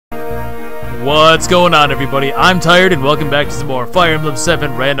What's going on, everybody? I'm Tired, and welcome back to some more Fire Emblem 7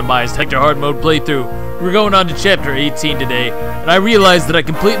 Randomized Hector Hard Mode playthrough. We're going on to Chapter 18 today, and I realized that I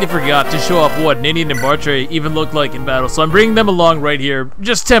completely forgot to show off what Ninian and Bartre even look like in battle, so I'm bringing them along right here,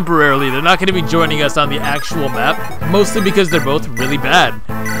 just temporarily. They're not going to be joining us on the actual map, mostly because they're both really bad.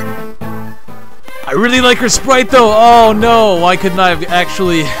 I really like her sprite, though. Oh, no. Why couldn't I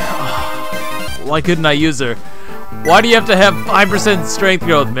actually... Why couldn't I use her? Why do you have to have 5% strength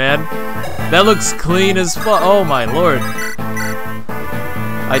growth, man? That looks clean as fuck. Oh my lord.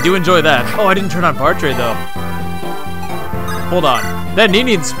 I do enjoy that. Oh, I didn't turn on Bartre though. Hold on. That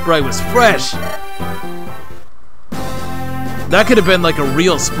Ninian sprite was fresh. That could have been like a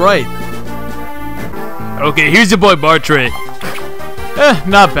real sprite. Okay, here's your boy Bartre.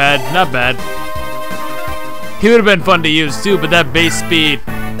 Not bad, not bad. He would have been fun to use too, but that base speed,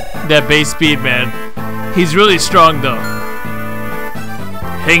 man. He's really strong though.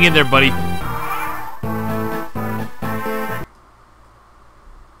 Hang in there, buddy.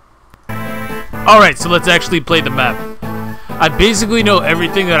 Alright, so let's actually play the map. I basically know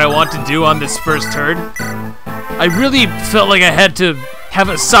everything that I want to do on this first turn. I really felt like I had to have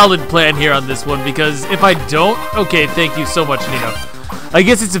a solid plan here on this one, because if I don't... Okay, thank you so much, Nino. I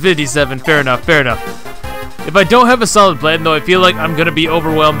guess it's a 57. Fair enough, fair enough. If I don't have a solid plan, though, I feel like I'm going to be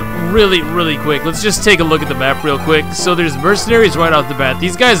overwhelmed really quick. Let's just take a look at the map real quick. So there's mercenaries right off the bat.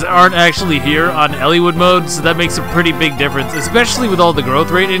 These guys aren't actually here on Elliewood mode, so that makes a pretty big difference, especially with all the growth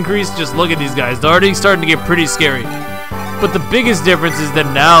rate increase. Just look at these guys. They're already starting to get pretty scary. But the biggest difference is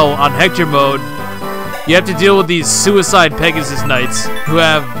that now, on Hector mode, you have to deal with these suicide Pegasus Knights who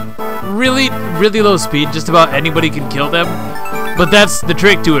have really low speed. Just about anybody can kill them. But that's the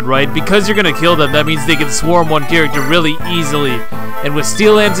trick to it, right? Because you're gonna kill them, that means they can swarm one character really easily. And with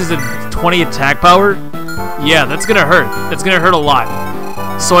Steel Lances and 20 attack power, yeah, that's gonna hurt. That's gonna hurt a lot.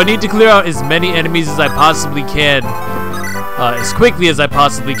 So I need to clear out as many enemies as I possibly can, as quickly as I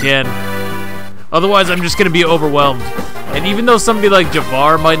possibly can. Otherwise, I'm just gonna be overwhelmed. And even though somebody like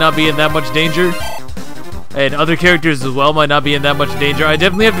Javar might not be in that much danger, and other characters as well might not be in that much danger, I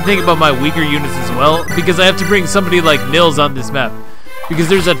definitely have to think about my weaker units as well, because I have to bring somebody like Nils on this map. Because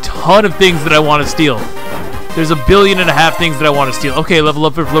there's a ton of things that I want to steal. There's 1.5 billion things that I want to steal. Okay, level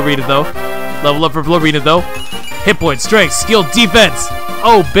up for Florina though. Level up for Florina though. Hit point, strength, skill, defense.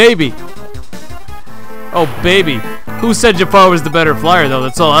 Oh baby. Oh baby. Who said Jafar was the better flyer though?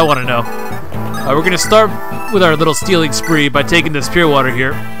 That's all I want to know. We're going to start with our little stealing spree by taking this pure water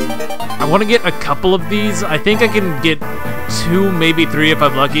here. I want to get a couple of these. I think I can get 2, maybe 3 if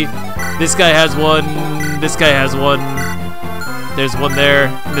I'm lucky. This guy has one. This guy has one. There's one there.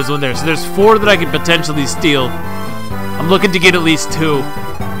 And there's one there. So there's 4 that I can potentially steal. I'm looking to get at least 2.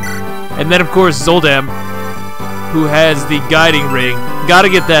 And then, of course, Zoldam, who has the guiding ring. Gotta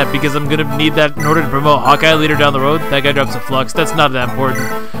get that because I'm going to need that in order to promote Hawkeye later down the road. That guy drops a flux. That's not that important.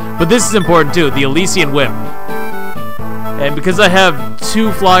 But this is important, too. The Elysian Whip. And because I have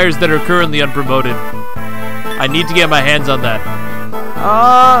 2 flyers that are currently unpromoted, I need to get my hands on that.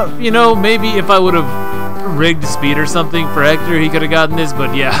 You know, maybe if I would have rigged speed or something for Hector, he could have gotten this,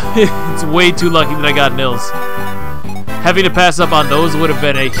 but yeah, it's way too lucky that I got Nils. Having to pass up on those would have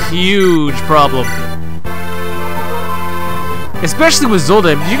been a huge problem. Especially with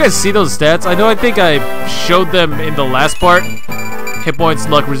Zoldam. Did you guys see those stats? I think I showed them in the last part. Hit points,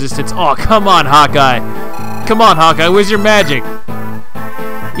 luck, resistance. Oh, come on, Hawkeye. Come on, Hawkeye, where's your magic?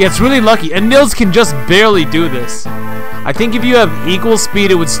 Yeah, it's really lucky, and Nils can just barely do this. I think if you have equal speed,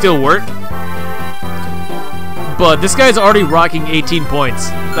 it would still work. But this guy's already rocking 18 points.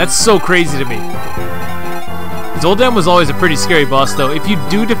 That's so crazy to me. Zoldam was always a pretty scary boss, though. If you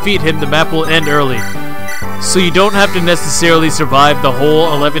do defeat him, the map will end early. So you don't have to necessarily survive the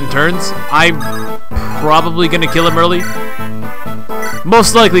whole 11 turns. I'm probably going to kill him early.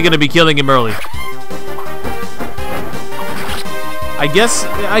 Most likely going to be killing him early. I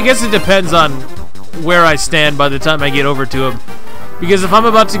guess it depends on where I stand by the time I get over to him. Because if I'm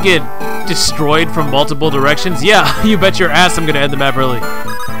about to get destroyed from multiple directions, yeah, you bet your ass I'm going to end the map early.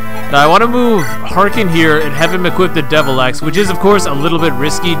 Now I want to move Harkin here and have him equip the Devil Axe, which is of course a little bit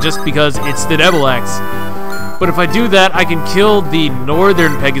risky just because it's the Devil Axe. But if I do that, I can kill the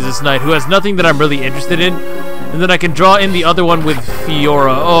Northern Pegasus Knight, who has nothing that I'm really interested in. And then I can draw in the other one with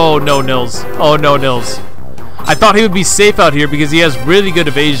Fiora. Oh no, Nils. Oh no, Nils. I thought he would be safe out here because he has really good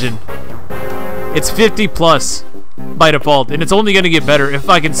evasion. It's 50 plus by default, and it's only going to get better if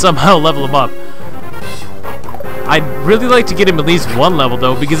I can somehow level him up. I'd really like to get him at least 1 level,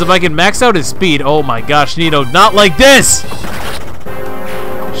 though, because if I can max out his speed... Oh my gosh, Nino, not like this!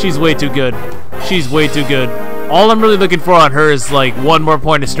 She's way too good. She's way too good. All I'm really looking for on her is, like, 1 more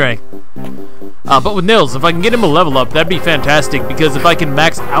point of strength. But with Nils, if I can get him a level up, that'd be fantastic, because if I can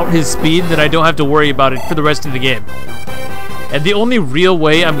max out his speed, then I don't have to worry about it for the rest of the game. And the only real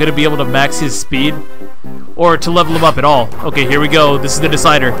way I'm going to be able to max his speed, or to level him up at all. Okay, here we go. This is the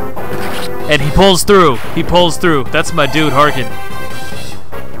decider. And he pulls through. He pulls through. That's my dude, Harkin.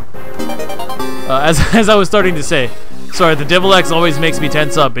 As I was starting to say, sorry, the Devil Axe always makes me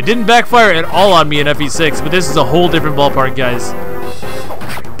tense up. It didn't backfire at all on me in FE6, but this is a whole different ballpark, guys.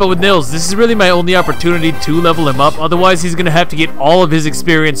 But with Nils, this is really my only opportunity to level him up. Otherwise, he's going to have to get all of his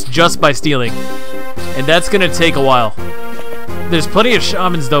experience just by stealing. And that's going to take a while. There's plenty of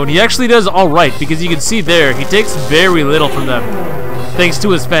shamans, though, and he actually does alright, because you can see there, he takes very little from them. Thanks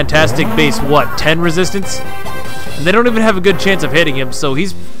to his fantastic base, what, 10 resistance? And they don't even have a good chance of hitting him, so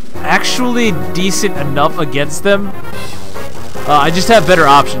he's actually decent enough against them. I just have better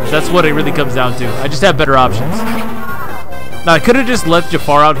options. That's what it really comes down to. I just have better options. Now, I could have just left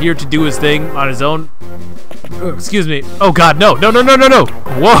Jafar out here to do his thing on his own. Excuse me. Oh, God, no. No, no, no, no, no.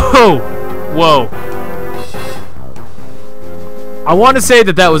 Whoa. Whoa. I want to say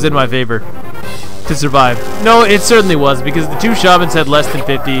that that was in my favor to survive. No, it certainly was, because the two shamans had less than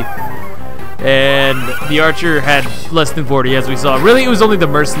 50, and the archer had less than 40, as we saw. Really, it was only the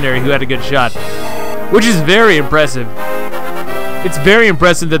mercenary who had a good shot, which is very impressive. It's very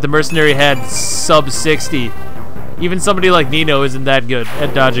impressive that the mercenary had sub 60. Even somebody like Nino isn't that good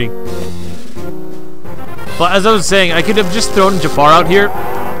at dodging. But as I was saying, I could have just thrown Jafar out here,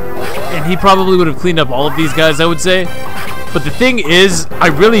 and he probably would have cleaned up all of these guys, I would say. But the thing is, I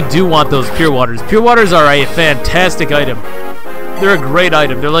really do want those Pure Waters. Pure Waters are a fantastic item. They're a great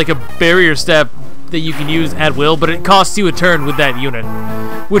item. They're like a barrier step that you can use at will, but it costs you a turn with that unit,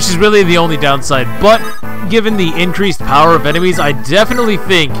 which is really the only downside. But given the increased power of enemies, I definitely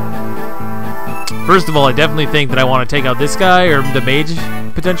think, first of all, I definitely think that I want to take out this guy, or the mage,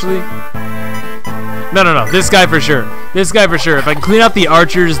 potentially. No, no, no, this guy for sure. This guy for sure. If I can clean out the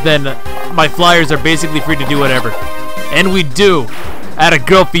archers, then my flyers are basically free to do whatever. And we do. Atta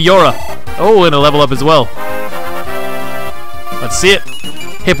girl Fiora. Oh, and a level up as well. Let's see it.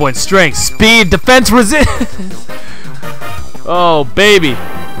 Hit point, strength, speed, defense, resist. Oh, baby.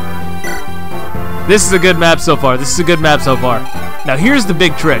 This is a good map so far. This is a good map so far. Now, here's the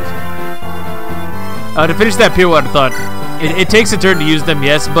big trick. To finish that Pure Water thought, it takes a turn to use them,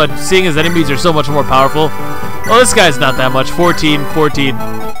 yes, but seeing as enemies are so much more powerful. Well, this guy's not that much. 14, 14.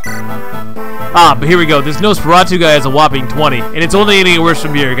 Ah, but here we go. This Nosferatu guy has a whopping 20, and it's only getting worse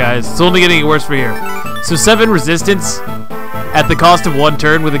from here, guys. It's only getting worse from here. So 7 resistance at the cost of 1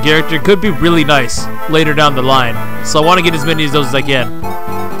 turn with a character could be really nice later down the line. So I want to get as many of those as I can.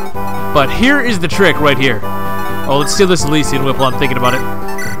 But here is the trick right here. Oh, let's steal this Elysian Whip while I'm thinking about it.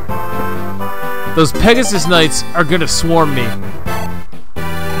 Those Pegasus Knights are going to swarm me.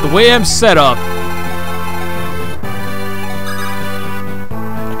 The way I'm set up,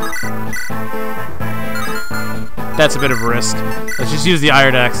 that's a bit of a risk. Let's just use the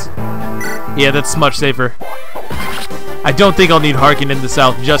Iron Axe. Yeah, that's much safer. I don't think I'll need Harkin in the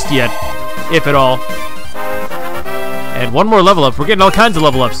south just yet, if at all. And one more level up. We're getting all kinds of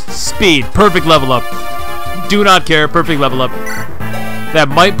level ups. Speed, perfect level up. Do not care, perfect level up. That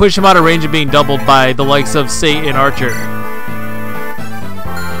might push him out of range of being doubled by the likes of, say, an archer.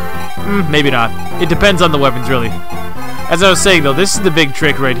 Maybe not. It depends on the weapons, really. As I was saying, though, this is the big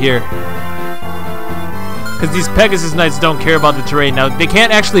trick right here. Because these Pegasus Knights don't care about the terrain. Now, they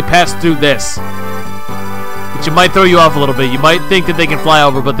can't actually pass through this, which it might throw you off a little bit. You might think that they can fly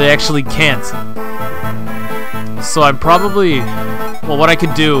over, but they actually can't. So I'm probably... Well, what I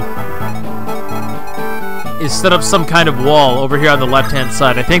could do is set up some kind of wall over here on the left-hand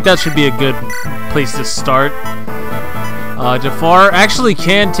side. I think that should be a good place to start. Jafar actually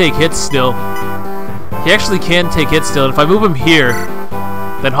can take hits still. He actually can take hits still. And if I move him here,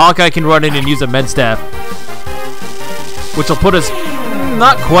 then Hawkeye can run in and use a med staff, which will put us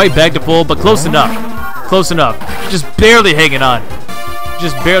not quite back to full, but close enough. Close enough. Just barely hanging on.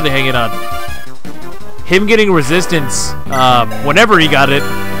 Just barely hanging on. Him getting resistance whenever he got it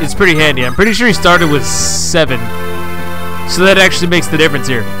is pretty handy. I'm pretty sure he started with 7. So that actually makes the difference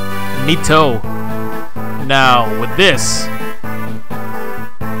here. Neato. Now, with this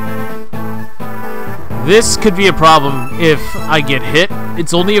could be a problem if I get hit.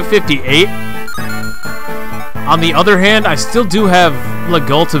 It's only a 58. On the other hand, I still do have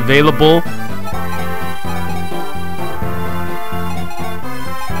Legault available.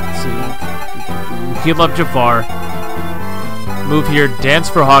 Let's see. Heal up Jafar. Move here, dance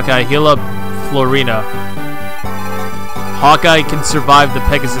for Hawkeye, heal up Florina. Hawkeye can survive the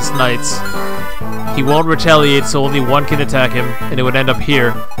Pegasus Knights. He won't retaliate, so only one can attack him, and it would end up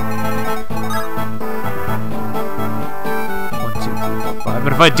here.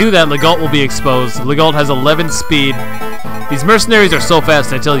 I do that, Legault will be exposed. Legault has 11 speed. These mercenaries are so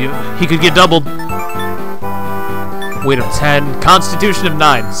fast, I tell you. He could get doubled. Weight of 10. Constitution of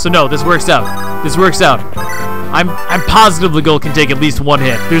 9. So no, this works out. This works out. I'm positive Legault can take at least one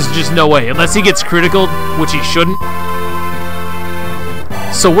hit. There's just no way. Unless he gets critical, which he shouldn't.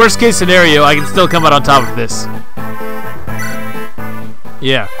 So worst case scenario, I can still come out on top of this.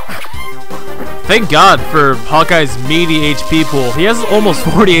 Yeah. Thank God for Hawkeye's meaty HP pool. He has almost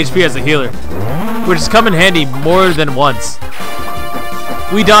 40 HP as a healer, which has come in handy more than once.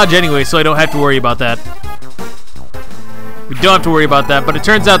 We dodge anyway, so I don't have to worry about that. We don't have to worry about that, but it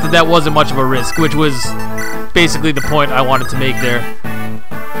turns out that that wasn't much of a risk, which was basically the point I wanted to make there.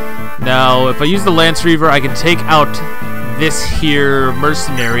 Now, if I use the Lance Reaver, I can take out this here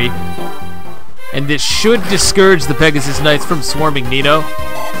mercenary, and this should discourage the Pegasus Knights from swarming Nino.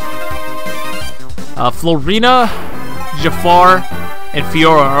 Florina, Jafar, and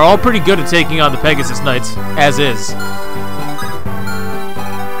Fiora are all pretty good at taking on the Pegasus Knights, as is.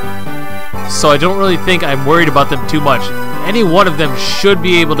 So I don't really think I'm worried about them too much. Any one of them should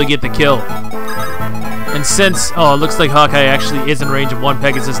be able to get the kill. And since, oh, it looks like Hawkeye actually is in range of one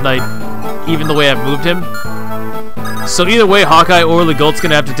Pegasus Knight, even the way I've moved him. So either way, Hawkeye or Legault's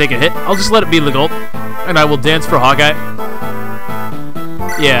gonna have to take a hit. I'll just let it be Legault, and I will dance for Hawkeye.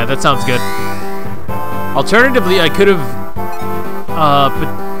 Yeah, that sounds good. Alternatively, I could have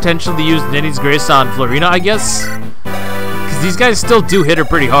potentially used Ninny's Grace on Florina, I guess. Because these guys still do hit her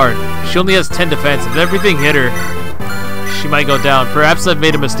pretty hard. She only has 10 defense. If everything hit her, she might go down. Perhaps I've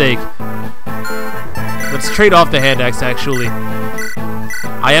made a mistake. Let's trade off the hand axe, actually.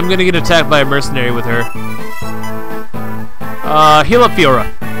 I am going to get attacked by a mercenary with her. Heal up Fiora.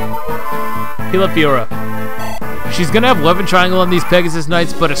 Heal up Fiora. She's going to have weapon triangle on these Pegasus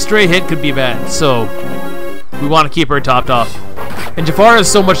Knights, but a stray hit could be bad, so we want to keep her topped off. And Jafar has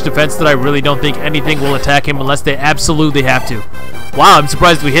so much defense that I really don't think anything will attack him unless they absolutely have to. Wow, I'm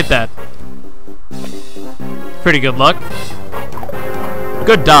surprised we hit that. Pretty good luck.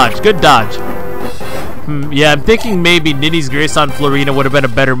 Good dodge, good dodge. Yeah, I'm thinking maybe Ninny's Grace on Florina would have been a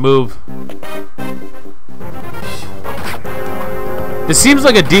better move. This seems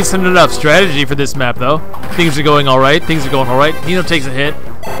like a decent enough strategy for this map, though. Things are going alright, things are going alright. Nino takes a hit.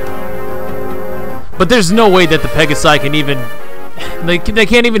 But there's no way that the Pegasi can even... They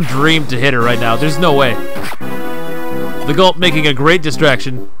can't even dream to hit her right now. There's no way. Legault making a great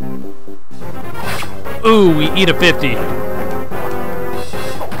distraction. Ooh, we eat a 50.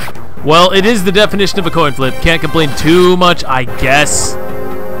 Well, it is the definition of a coin flip. Can't complain too much, I guess.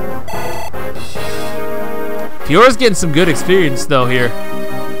 Fiora's getting some good experience, though, here.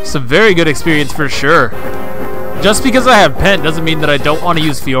 Some very good experience for sure. Just because I have Pent doesn't mean that I don't want to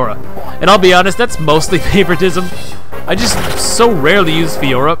use Fiora. And I'll be honest, that's mostly favoritism. I just so rarely use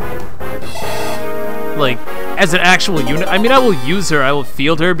Fiora. Like, as an actual unit. I mean, I will use her, I will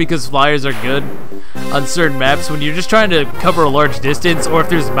field her because flyers are good on certain maps when you're just trying to cover a large distance, or if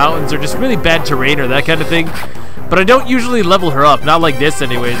there's mountains or just really bad terrain or that kind of thing. But I don't usually level her up, not like this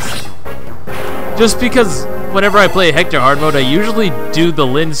anyways. Just because whenever I play Hector hard mode, I usually do the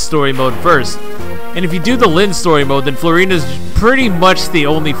Lynn story mode first. And if you do the Lynn story mode, then Florina's pretty much the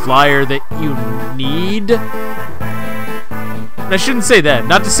only flyer that you need. And I shouldn't say that.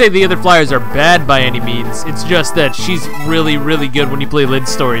 Not to say the other flyers are bad by any means. It's just that she's really, really good when you play Lynn's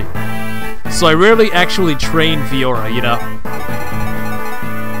story. So I rarely actually train Fiora, you know?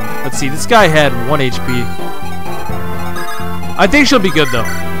 Let's see, this guy had 1 HP. I think she'll be good, though.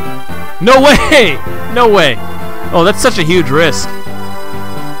 No way! No way! Oh, that's such a huge risk.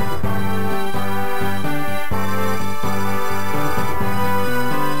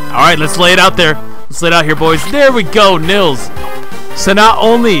 Alright, let's lay it out there. Let's lay it out here, boys. There we go, Nils. So not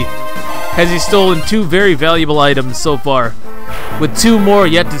only has he stolen 2 very valuable items so far, with 2 more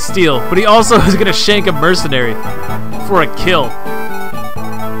yet to steal, but he also is going to shank a mercenary for a kill.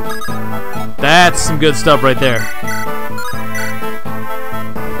 That's some good stuff right there.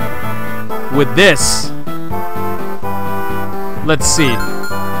 With this, let's see.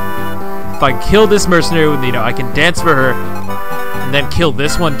 If I kill this mercenary with Nino, I can dance for her, and then kill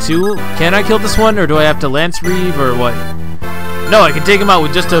this one too. Can I kill this one, or do I have to Lance Reeve, or what? No, I can take him out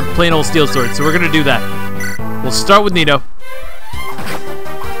with just a plain old steel sword, so we're going to do that. We'll start with Nino.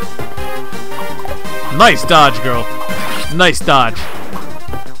 Nice dodge, girl. Nice dodge.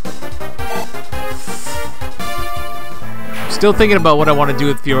 Still thinking about what I want to do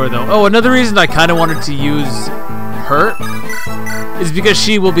with Fiora, though. Oh, another reason I kind of wanted to use her is because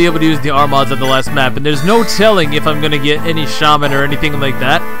she will be able to use the Armads on the last map, and there's no telling if I'm going to get any Shaman or anything like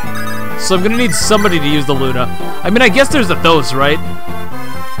that. So I'm going to need somebody to use the Luna. I mean, I guess there's a Thos, right?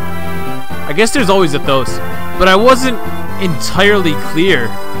 I guess there's always Athos, but I wasn't entirely clear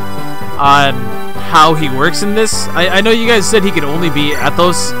on how he works in this. I know you guys said he could only be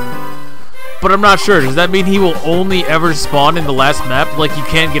Athos, but I'm not sure. Does that mean he will only ever spawn in the last map? Like you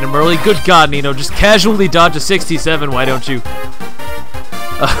can't get him early? Good God, Nino, just casually dodge a 67, why don't you?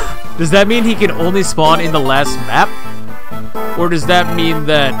 Does that mean he can only spawn in the last map? Or does that mean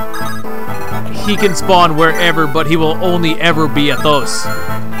that he can spawn wherever, but he will only ever be Athos?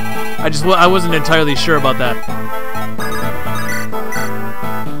 I wasn't entirely sure about that.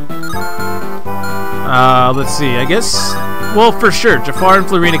 Let's see, I guess, well, for sure, Jafar and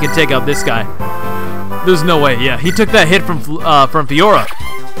Florina can take out this guy. There's no way, yeah, he took that hit from Fiora,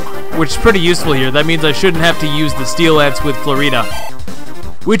 which is pretty useful here. That means I shouldn't have to use the Steel Lance with Florina,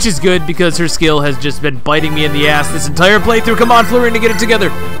 which is good because her skill has just been biting me in the ass this entire playthrough. Come on, Florina, get it together.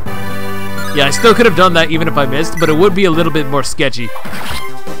 Yeah, I still could have done that even if I missed, but it would be a little bit more sketchy.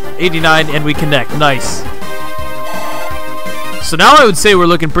 89, and we connect. Nice. So now I would say we're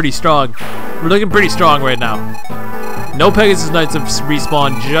looking pretty strong. We're looking pretty strong right now. No Pegasus Knights have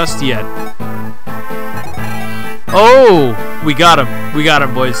respawned just yet. Oh, we got him. We got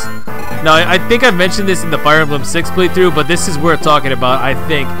him, boys. Now, I think I've mentioned this in the Fire Emblem 6 playthrough, but this is worth talking about, I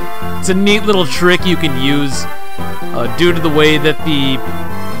think. It's a neat little trick you can use due to the way that the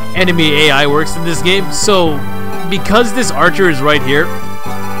enemy AI works in this game. So, because this archer is right here,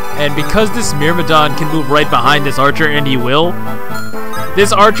 and because this Myrmidon can move right behind this archer, and he will,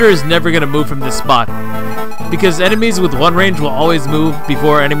 this archer is never going to move from this spot. Because enemies with 1 range will always move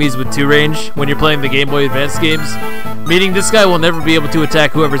before enemies with 2 range when you're playing the Game Boy Advance games. Meaning this guy will never be able to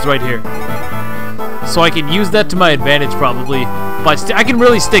attack whoever's right here. So I can use that to my advantage probably. But I can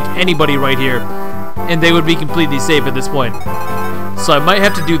really stick anybody right here, and they would be completely safe at this point. So I might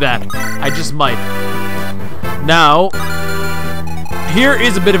have to do that. I just might. Now, here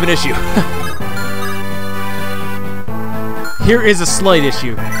is a bit of an issue. Here is a slight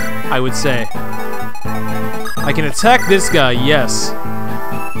issue, I would say. I can attack this guy, yes.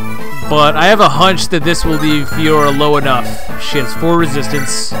 But I have a hunch that this will leave Fiora low enough. She has 4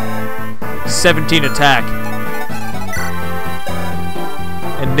 resistance, 17 attack.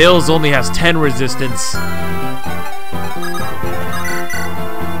 And Nils only has 10 resistance.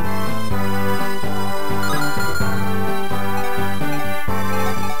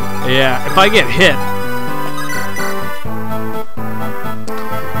 Yeah, if I get hit.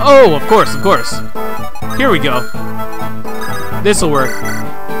 Oh, of course, of course. Here we go. This'll work.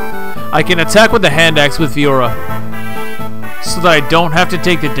 I can attack with the hand axe with Fiora, so that I don't have to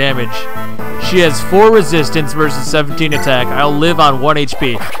take the damage. She has 4 resistance versus 17 attack. I'll live on 1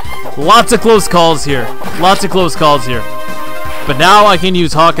 HP. Lots of close calls here. Lots of close calls here. But now I can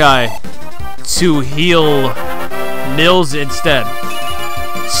use Hawkeye to heal Nils instead.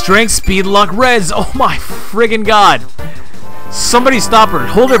 Strength, speed, luck, res. Oh my friggin' god. Somebody stop her.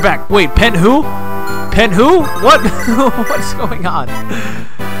 Hold her back. Wait, Pen who? Pen who? What? What's going on?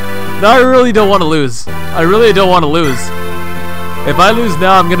 Now I really don't want to lose. I really don't want to lose. If I lose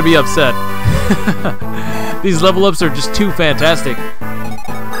now, I'm going to be upset. These level ups are just too fantastic.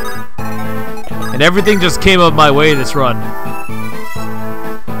 And everything just came up my way this run.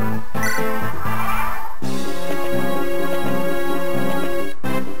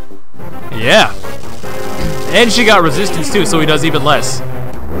 Yeah. And she got resistance too, so he does even less.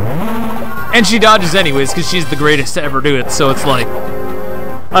 And she dodges anyways, because she's the greatest to ever do it, so it's like,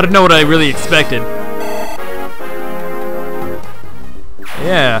 I don't know what I really expected.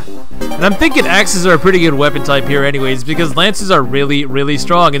 Yeah. And I'm thinking axes are a pretty good weapon type here anyways, because lances are really, really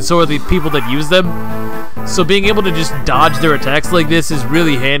strong, and so are the people that use them. So being able to just dodge their attacks like this is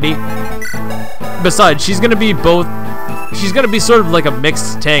really handy. Besides, she's going to be both... She's going to be sort of like a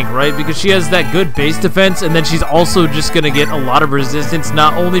mixed tank, right? Because she has that good base defense, and then she's also just going to get a lot of resistance,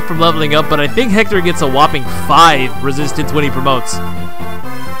 not only from leveling up, but I think Hector gets a whopping 5 resistance when he promotes.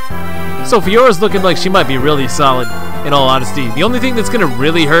 So Fiora's looking like she might be really solid, in all honesty. The only thing that's going to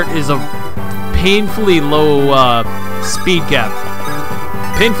really hurt is a painfully low speed cap.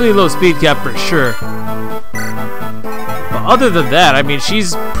 Painfully low speed cap for sure. But other than that, I mean,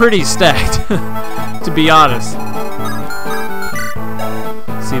 she's pretty stacked, to be honest.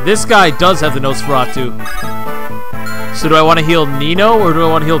 See, this guy does have the Nosferatu. So do I want to heal Nino or do I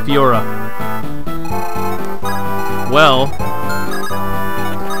want to heal Fiora? Well,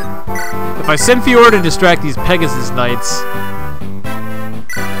 if I send Fiora to distract these Pegasus Knights,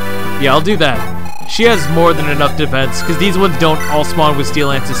 yeah, I'll do that. She has more than enough defense, because these ones don't all spawn with Steel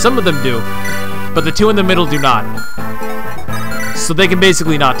Lances. Some of them do, but the 2 in the middle do not. So they can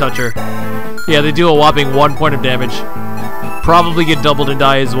basically not touch her. Yeah, they do a whopping 1 point of damage. probably get doubled and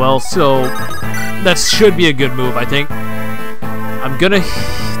die as well, so that should be a good move, I think. I'm gonna...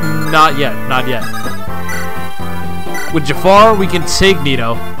 Not yet, not yet. With Jafar, we can take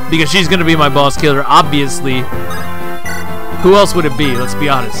Nino, because she's gonna be my boss killer, obviously. Who else would it be? Let's be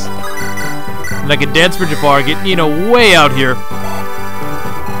honest. And I can dance for Jafar, get Nino way out here.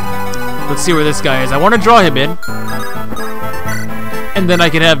 Let's see where this guy is. I want to draw him in. And then I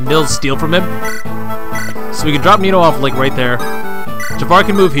can have Nils steal from him. So we can drop Nino off, like, right there. Jafar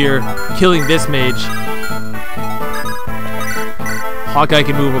can move here, killing this mage. Hawkeye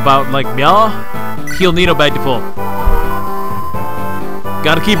can move about like meow. Heal Nino back to full.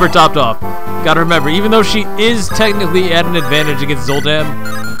 Gotta keep her topped off. Gotta remember, even though she is technically at an advantage against Zoltan,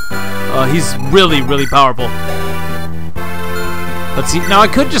 he's really, really powerful. Let's see. Now I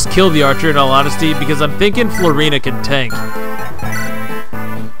could just kill the archer in all honesty, because I'm thinking Florina can tank.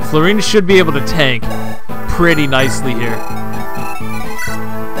 Florina should be able to tank pretty nicely here.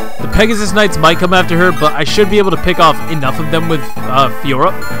 The Pegasus Knights might come after her, but I should be able to pick off enough of them with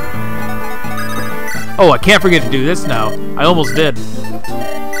Fiora. Oh, I can't forget to do this now. I almost did.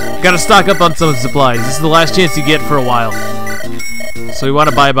 Gotta stock up on some supplies. This is the last chance you get for a while. So we want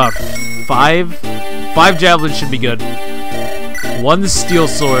to buy about 5 javelins should be good. 1 steel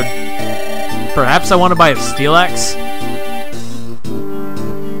sword. Perhaps I want to buy a steel axe.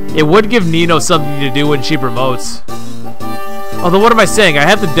 It would give Nino something to do when she promotes. Although, what am I saying? I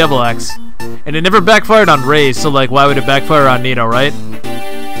have the Devil Axe. And it never backfired on Raze, so, like, why would it backfire on Nino, right?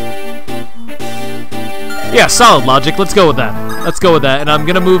 Yeah, solid logic. Let's go with that. Let's go with that. And I'm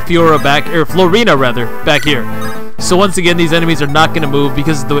gonna move Fiora back, or Florina, rather, back here. So once again, these enemies are not gonna move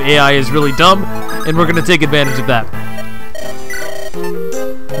because the AI is really dumb, and we're gonna take advantage of that.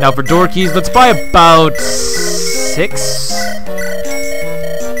 Now for door keys, let's buy about 6,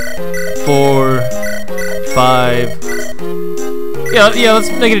 4, 5. Yeah, let's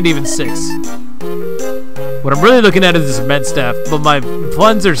make it an even 6. What I'm really looking at is this med staff, but my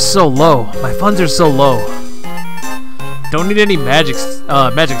funds are so low. My funds are so low. Don't need any magic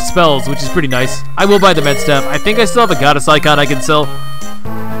spells, which is pretty nice. I will buy the med staff. I think I still have a goddess icon I can sell,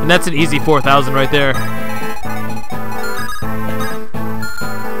 and that's an easy 4,000 right there.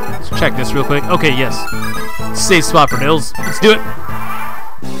 Let's check this real quick. Okay, yes. Safe spot for Nils. Let's do it.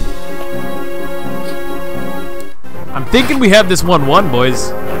 I'm thinking we have this 1-1,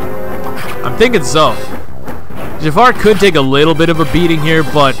 boys. I'm thinking so. Jafar could take a little bit of a beating here,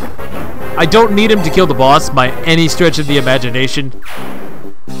 but I don't need him to kill the boss by any stretch of the imagination.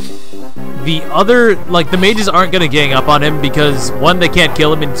 The other, like, the mages aren't going to gang up on him because, 1, they can't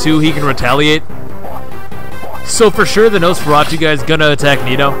kill him, and 2, he can retaliate. So for sure, the Nosferatu guy is going to attack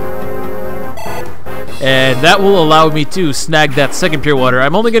Nino. And that will allow me to snag that second pure water.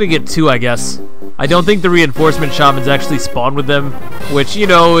 I'm only going to get 2, I guess. I don't think the reinforcement shamans actually spawn with them, which, you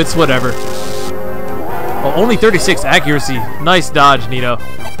know, it's whatever. Oh, only 36 accuracy. Nice dodge, Nino.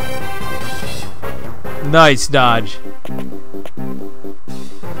 Nice dodge.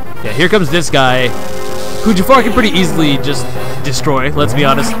 Yeah, here comes this guy, who Jafar can pretty easily just destroy, let's be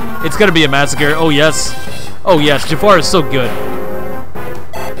honest. It's gonna be a massacre. Oh, yes. Oh, yes. Jafar is so good.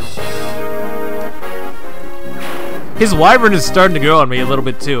 His wyvern is starting to grow on me a little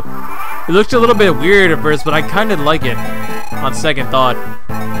bit, too. It looked a little bit weird at first, but I kind of like it on second thought.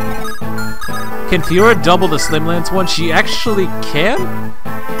 Can Fiora double the Slim Lance one? She actually can?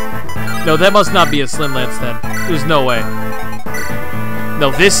 No, that must not be a Slim Lance then. There's no way.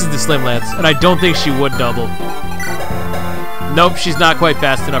 No, this is the Slim Lance, and I don't think she would double. Nope, she's not quite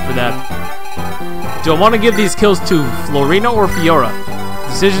fast enough for that. Do I want to give these kills to Florina or Fiora?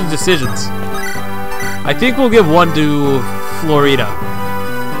 Decisions. I think we'll give one to Florina.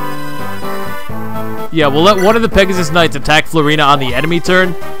 Yeah, we'll let one of the Pegasus Knights attack Florina on the enemy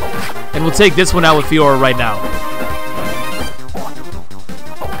turn, and we'll take this one out with Fiora right now.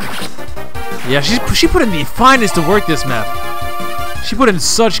 Yeah, she put in the finest of work this map. She put in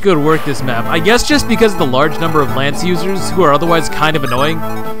such good work this map. I guess just because of the large number of Lance users who are otherwise kind of annoying.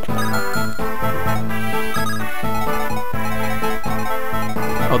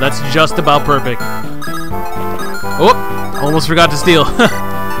 Oh, that's just about perfect. Oh, almost forgot to steal.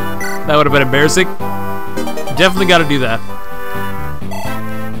 That would have been embarrassing. Definitely got to do that.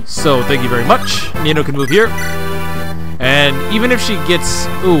 So, thank you very much. Nino can move here. And even if she gets...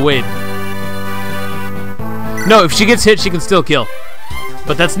 Ooh, wait. No, if she gets hit, she can still kill.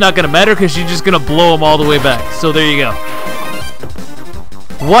 But that's not going to matter because she's just going to blow them all the way back. So, there you go.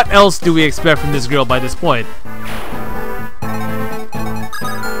 What else do we expect from this girl by this point?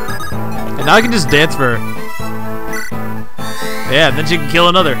 And now I can just dance for her. Yeah, and then she can kill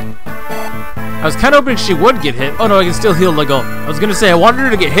another. I was kind of hoping she would get hit. Oh no, I can still heal Lego. I was gonna say I wanted her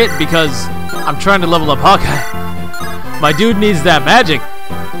to get hit because I'm trying to level up Hawkeye. My dude needs that magic.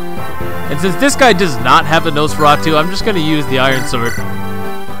 And since this guy does not have a Nosferatu, I'm just gonna use the Iron Sword.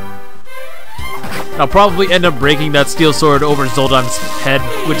 I'll probably end up breaking that steel sword over Zoldan's head,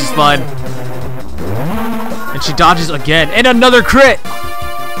 which is fine. And she dodges again. And another crit!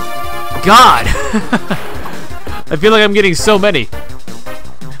 God! I feel like I'm getting so many.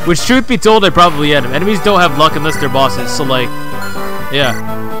 Which, truth be told, I probably am. Enemies don't have luck unless they're bosses, so like, yeah.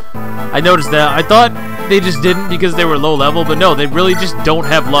 I noticed that. I thought they just didn't because they were low level, but no, they really just don't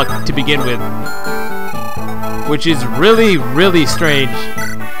have luck to begin with. Which is really, really strange.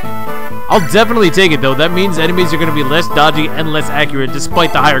 I'll definitely take it though. That means enemies are going to be less dodgy and less accurate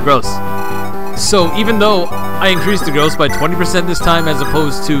despite the higher gross. So even though I increased the gross by 20% this time as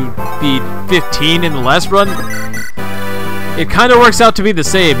opposed to the 15 in the last run, it kind of works out to be the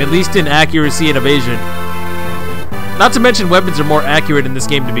same, at least in accuracy and evasion. Not to mention weapons are more accurate in this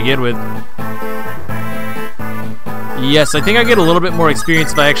game to begin with. Yes, I think I get a little bit more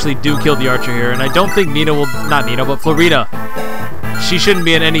experience if I actually do kill the archer here, and I don't think Nina will, not Nina, but Florina. She shouldn't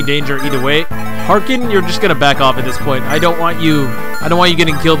be in any danger either way. Harkin, you're just gonna back off at this point. I don't want you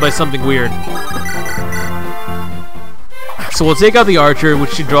getting killed by something weird. So we'll take out the archer,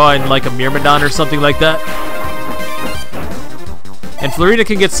 which should draw in like a Myrmidon or something like that. And Florina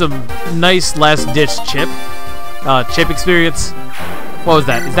can get some nice last-ditch chip experience. What was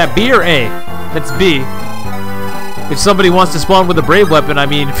that? Is that B or A? That's B. If somebody wants to spawn with a brave weapon, I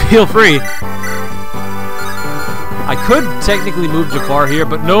mean, feel free. I could technically move Jafar here,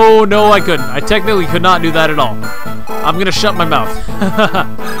 but no, I couldn't. I technically could not do that at all. I'm gonna shut my mouth.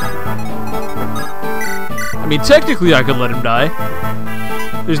 I mean, technically I could let him die.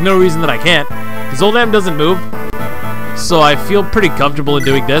 There's no reason that I can't. Zoldan doesn't move, so I feel pretty comfortable in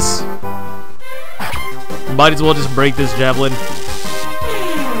doing this. Might as well just break this javelin.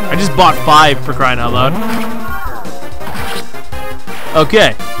 I just bought 5 for crying out loud.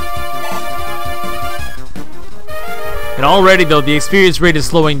 Okay. And already, though, the experience rate is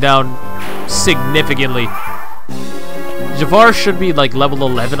slowing down significantly. Jafar should be like level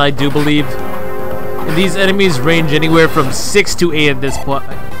 11, I do believe. And these enemies range anywhere from 6 to 8 at this point.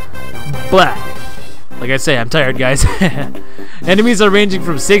 Blah. Like I say, I'm tired, guys. Enemies are ranging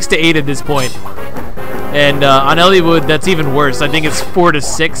from 6 to 8 at this point. And on Elliewood, that's even worse. I think it's 4 to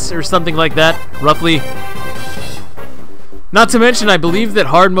 6 or something like that, roughly. Not to mention, I believe that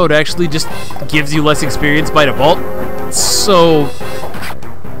hard mode actually just gives you less experience by default. So,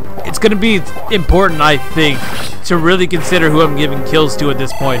 it's going to be important, I think, to really consider who I'm giving kills to at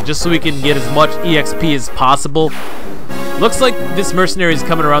this point, just so we can get as much EXP as possible. Looks like this mercenary is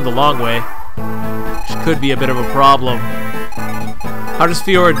coming around the long way, which could be a bit of a problem. How does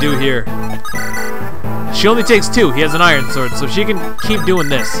Fiora do here? She only takes 2. He has an iron sword, so she can keep doing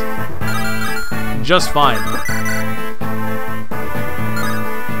this just fine.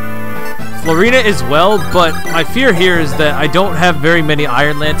 Florina as well, but my fear here is that I don't have very many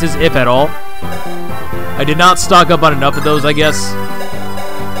Iron Lances, if at all. I did not stock up on enough of those, I guess.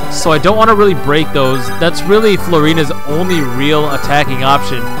 So I don't want to really break those. That's really Florina's only real attacking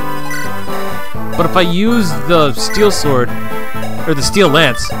option. But if I use the Steel Sword, or the Steel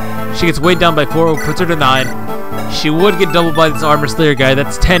Lance, she gets weighed down by 4, puts her to 9. She would get doubled by this Armor Slayer guy.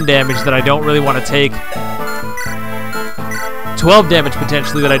 That's 10 damage that I don't really want to take. 12 damage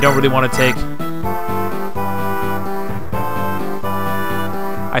potentially that I don't really want to take.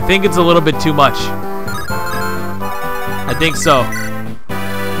 I think it's a little bit too much. I think so.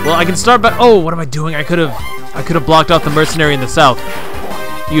 Well, I can start by... Oh, what am I doing? I could have blocked off the mercenary in the south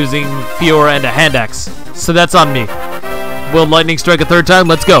using Fiora and a hand axe. So that's on me. Will lightning strike a 3rd time?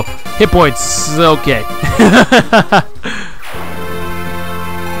 Let's go. Hit points. Okay.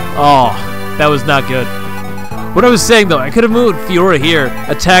 Oh, that was not good. What I was saying, though, I could have moved Fiora here,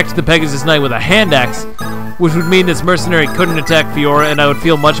 attacked the Pegasus Knight with a hand axe, which would mean this mercenary couldn't attack Fiora, and I would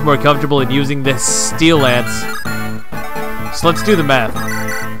feel much more comfortable in using this Steel Lance. So let's do the math.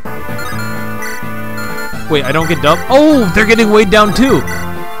 Wait, I don't get dumped? Oh, they're getting weighed down too!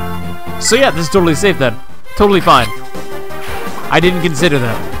 So yeah, this is totally safe then. Totally fine. I didn't consider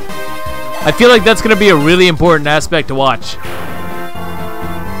that. I feel like that's going to be a really important aspect to watch.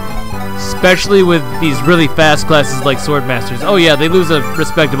 Especially with these really fast classes like Swordmasters. Oh yeah, they lose a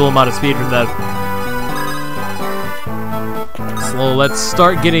respectable amount of speed from that. So let's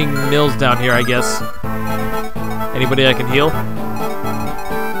start getting mills down here, I guess. Anybody I can heal?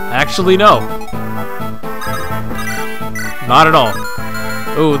 Actually, no. Not at all.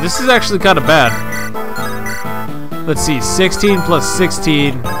 Oh, this is actually kind of bad. Let's see, 16 plus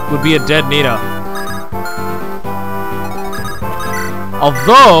 16 would be a dead Nino.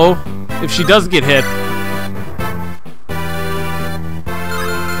 Although, if she does get hit...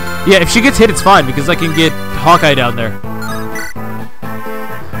 Yeah, if she gets hit, it's fine, because I can get Hawkeye down there.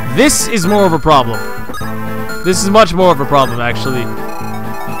 This is more of a problem. This is much more of a problem, actually.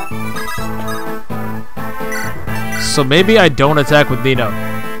 So maybe I don't attack with Nino.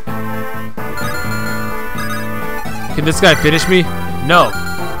 Can this guy finish me? No.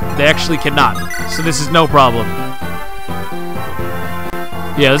 They actually cannot. So this is no problem.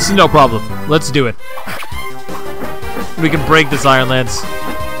 Yeah, this is no problem. Let's do it. We can break this Iron Lance.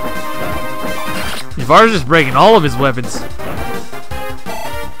 Jafar's just breaking all of his weapons.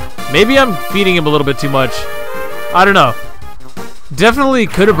 Maybe I'm feeding him a little bit too much. I don't know. Definitely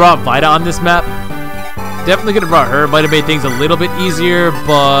could have brought Vida on this map. Definitely could have brought her. Might have made things a little bit easier,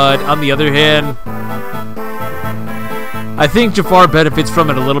 but on the other hand, I think Jafar benefits from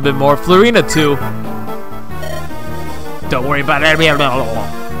it a little bit more. Florina too. Don't worry about it.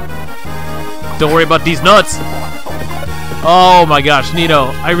 Don't worry about these nuts. Oh my gosh, Nino.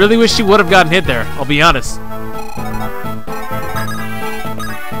 I really wish she would have gotten hit there. I'll be honest.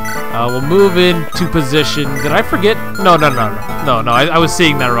 We'll move into position. Did I forget? No. I was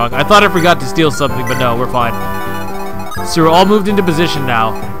seeing that wrong. I thought I forgot to steal something, but no, we're fine. So we're all moved into position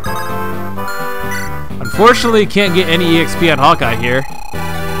now. Unfortunately, can't get any EXP on Hawkeye here.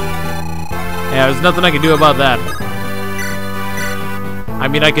 Yeah, there's nothing I can do about that. I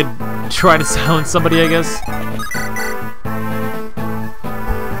mean, I could try to silence somebody, I guess.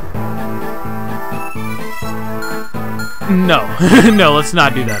 No. No, let's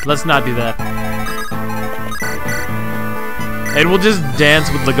not do that. Let's not do that. And we'll just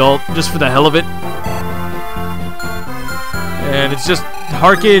dance with Legault, just for the hell of it. And it's just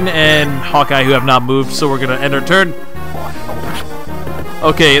Harkin and Hawkeye who have not moved, so we're gonna end our turn.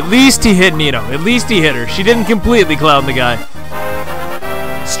 Okay, at least he hit Nino. At least he hit her. She didn't completely clown the guy.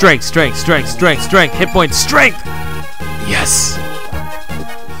 Strength, strength, strength, strength, strength. Hit point, strength! Yes!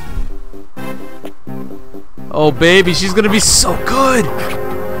 Oh, baby, she's gonna be so good!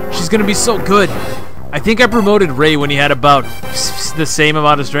 She's gonna be so good. I think I promoted Ray when he had about the same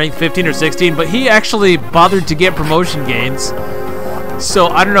amount of strength, 15 or 16, but he actually bothered to get promotion gains. So,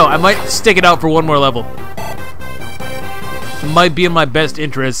 I don't know, I might stick it out for one more level. It might be in my best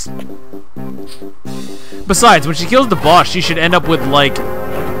interest. Besides, when she kills the boss, she should end up with, like,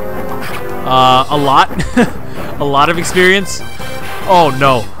 a lot. A lot of experience. Oh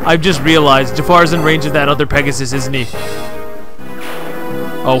no, I've just realized Jafar's in range of that other Pegasus, isn't he?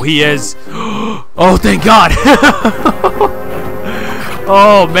 Oh, he is. Oh, thank God.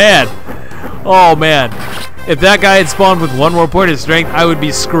 Oh, man. Oh, man. If that guy had spawned with one more point of strength, I would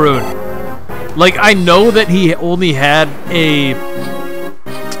be screwed. Like, I know that he only had an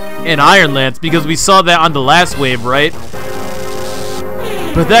Iron Lance because we saw that on the last wave, right?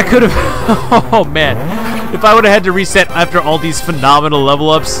 But that could have... Oh, man. If I would have had to reset after all these phenomenal level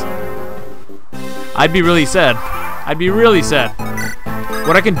ups, I'd be really sad. I'd be really sad.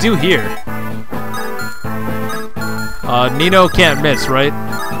 What I can do here... Nino can't miss, right?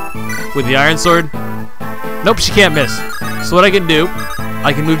 With the Iron Sword? Nope, she can't miss. So what I can do,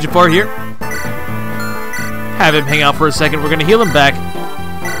 I can move Jafar here. Have him hang out for a second. We're going to heal him back.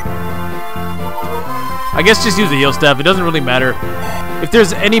 I guess just use the heal staff. It doesn't really matter. If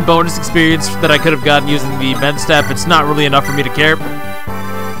there's any bonus experience that I could have gotten using the mend staff, it's not really enough for me to care.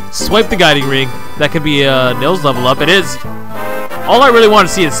 Swipe the guiding ring. That could be Nils level up. It is. All I really want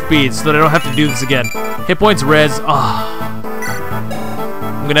to see is speed, so that I don't have to do this again. Hit points res. Oh.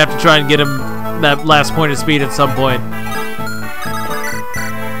 I'm gonna have to try and get him that last point of speed at some point.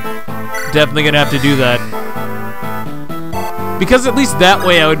 Definitely gonna have to do that. Because at least that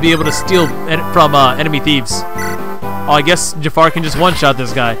way I would be able to steal from enemy thieves. Oh, I guess Jafar can just one-shot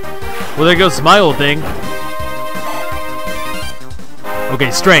this guy. Well, there goes my old thing. Okay,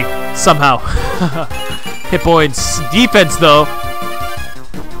 strength. Somehow. Hit points. Defense, though.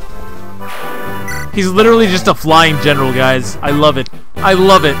 He's literally just a flying general, guys. I love it. I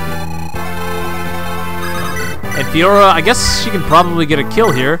love it. And Fiora, I guess she can probably get a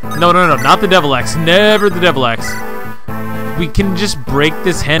kill here. No, not the Devil Axe. Never the Devil Axe. We can just break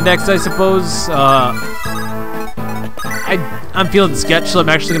this hand axe, I suppose. I'm feeling the sketch, so I'm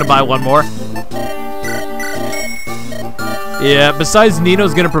actually going to buy one more. Yeah, besides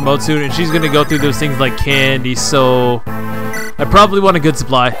Nino's going to promote soon, and she's going to go through those things like candy, so... I probably want a good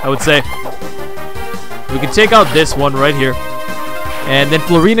supply, I would say. We can take out this one right here. And then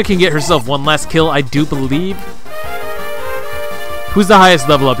Florina can get herself one last kill, I do believe. Who's the highest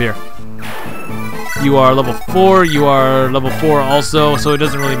level up here? You are level 4, you are level 4 also, so it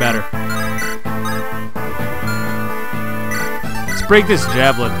doesn't really matter. Let's break this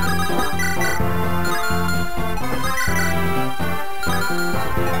javelin.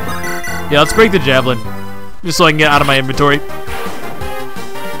 Yeah, let's break the javelin. Just so I can get out of my inventory.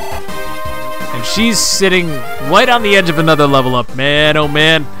 And she's sitting right on the edge of another level up. Man, oh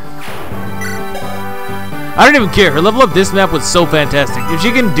man. I don't even care. Her level up this map was so fantastic. If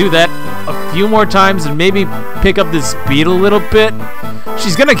she can do that a few more times and maybe pick up the speed a little bit,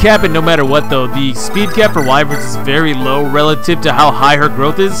 she's gonna cap it no matter what though. The speed cap for wyverns is very low relative to how high her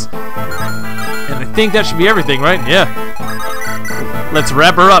growth is. And I think that should be everything, right? Yeah. Let's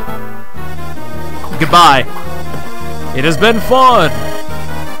wrap her up. Goodbye. It has been fun.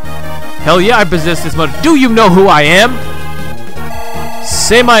 Hell yeah, I possess this much. Do you know who I am?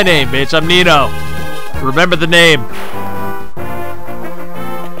 Say my name, bitch. I'm Nino. Remember the name.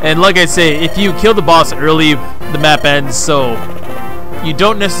 And like I say, if you kill the boss early, the map ends, so you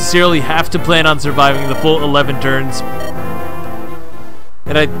don't necessarily have to plan on surviving the full 11 turns.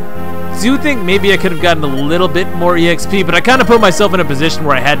 And I do think maybe I could have gotten a little bit more EXP, but I kind of put myself in a position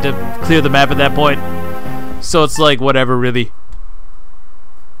where I had to clear the map at that point. So it's like, whatever, really.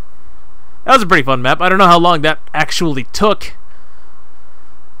 That was a pretty fun map. I don't know how long that actually took,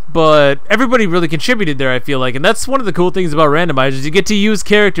 but everybody really contributed there, I feel like. And that's one of the cool things about randomizers. You get to use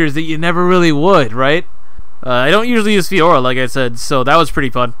characters that you never really would, right? I don't usually use Fiora, like I said, so that was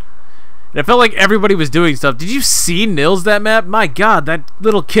pretty fun. And it felt like everybody was doing stuff. Did you see Nils that map? My god, that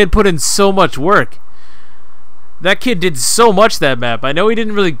little kid put in so much work. That kid did so much that map. I know he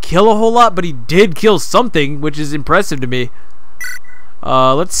didn't really kill a whole lot, but he did kill something, which is impressive to me.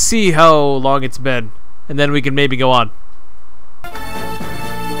 Let's see how long it's been, and then we can maybe go on.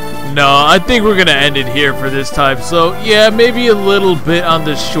 No, I think we're gonna end it here for this time. So yeah, maybe a little bit on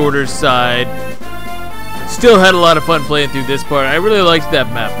the shorter side. Still had a lot of fun playing through this part. I really liked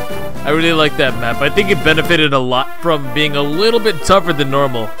that map. I think it benefited a lot from being a little bit tougher than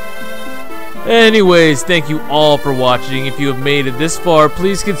normal. Anyways, thank you all for watching. If you have made it this far,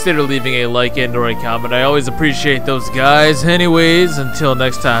 please consider leaving a like and or a comment. I always appreciate those, guys. Anyways, until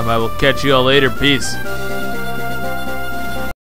next time, I will catch you all later. Peace.